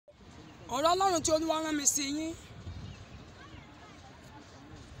ọ̀rọ̀ Ọlọ́run tí Olúwa rán mi sí yín.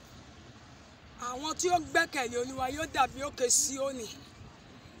 Àwọn tí ó gbẹ́kẹ̀lé Olúwa yóò dàbí òkè Síónì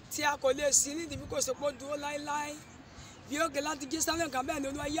tí a kò lè sí nídìí bí kò ṣe pé ó dúró láéláé. Bí òkè láti Jerusalem kan bẹ́ẹ̀ ni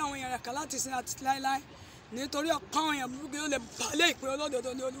Olúwa yí àwọn èèyàn rẹ̀ ká láti sin àti láéláé. Nítorí ọ̀kan àwọn èèyàn burúkú yóò lè balẹ̀ ìpín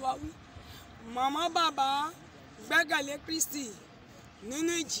olódodo ní Olúwa wí. Màmá bàbá gbẹ́kẹ̀lé Kristi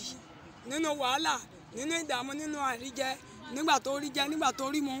nínú ìjì, nínú wàhálà, nínú ìdààmú, nínú àìríjẹ, nígbà tó rí jẹ, nígbà tó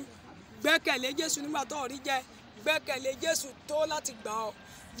rí mu. Gbẹ́kẹ̀lé Jésù nígbà tó rí jẹ. Gbẹ́kẹ̀lé Jésù tó láti gbà ọ́.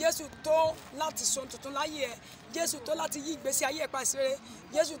 Jésù tó láti sọ tuntun láyé ẹ. Jésù tó láti yí ìgbésí ayé ẹ pa ìṣeré.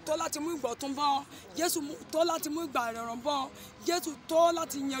 Jésù tó láti mú ìgbọ̀tún bọ́ ọ. Jésù tó láti mú ìgbà ìrọ̀rùn bọ́ ọ. Jésù tó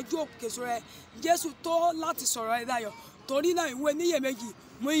láti yanjú òkèso rẹ. Jésù tó láti sọ̀rọ̀ ẹ dayọ̀. Torí náà ìwé níyèméjì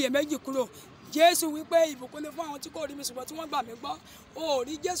mú iyèméjì kúrò. Jésù wípé ìbùkún ni fún àwọn tí kò rí mi ṣùgbọ́n tí wọ́n gbà mí gbọ́. O ò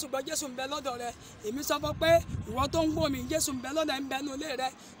rí Jésù gbọ́, Jésù ń bẹ lọ́dọ̀ rẹ. Èmi sọ fún pé ìwọ tó ń gbọ́ mi, Jésù ń bẹ lọ́dọ̀ ẹ, ń bẹ nínú ilé rẹ.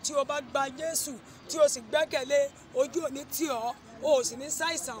 Tí o bá gba Jésù, tí o sì gbẹ́kẹ̀lé, ojú ò ní tì ọ́, o ò sì ní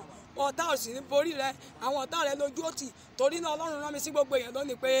ṣàìsàn, ọ̀tá ò sì ní borí rẹ, àwọn ọ̀tá rẹ lójú òtì. Torí náà Ọlọ́run rán mi sí gbogbo èèyàn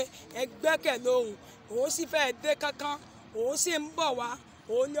lónìí pé ẹ gbẹ́kẹ̀lé òun. Òun sì fẹ́ dé kankan, òun sì ń bọ̀ wá.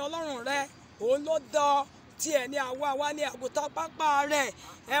 Òun ni Ọlọ́run rẹ, òun ló dọ̀ tí ẹ ní àwa ní àgùntàn pápá rẹ̀.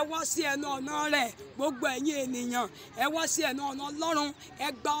 Ẹ wá sí ẹnu ọ̀nà rẹ̀, gbogbo ẹ̀yin ènìyàn. Ẹ wá sí ẹnu ọ̀nà Ọlọ́run. Ẹ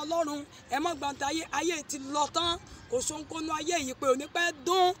gba Ọlọ́run. Ẹ má gba ta ayé ti lọ tán. Kò sóhunkóhun ayé yìí pé òní pẹ́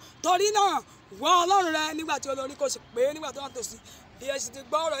dún. Torí náà wá Ọlọ́run rẹ nígbà tí olórí kò sì pé nígbà tó wà tòsí. Bí ẹ sì ti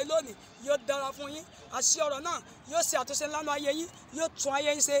gbọ́ ọ̀rọ̀ yìí lónìí, yóò dára fún yín. Àṣẹ ọ̀rọ̀ náà yóò ṣe àtúnṣe ńlá nínú ayé yín, yóò tún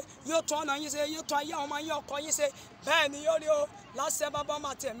ayé yín ṣe, yóò tún ọ̀nà yín ṣe, yóò tún ayé àwọn ọmọ yín, ọkọ yín ṣe. Bẹ́ẹ̀ ni yóò rí o. Láṣẹ Baba, Ọmọ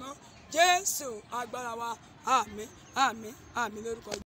àti Ẹ̀mí Mímọ́. Jésù agbára wa. Àmín, àmín, àmín lórúkọ